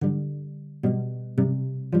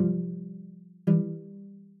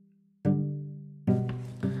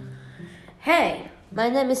Hey, my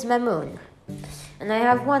name is Mamoun, and I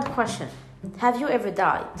have one question. Have you ever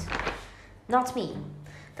died? Not me.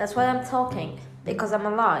 That's why I'm talking, because I'm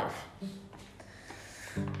alive.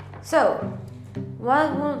 So,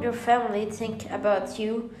 what will your family think about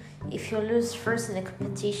you if you lose first in a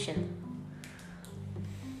competition?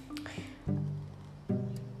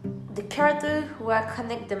 The character who I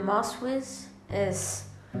connect the most with is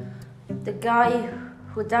the guy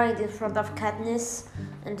who died in front of Katniss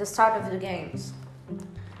at the start of the games.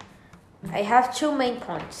 I have two main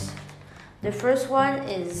points. The first one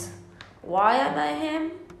is why am I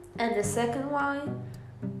him? And the second one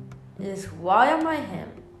is why am I him?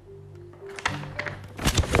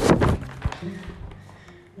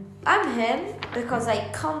 I'm him because I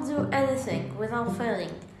can't do anything without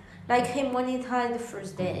failing, like him when he died the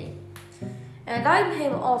first day. And I'm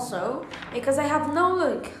him also because I have no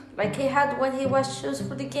luck, like he had when he was chosen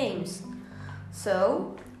for the games.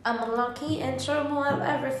 So, I'm unlucky and terrible at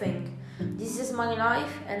everything. This is my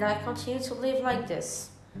life and I continue to live like this.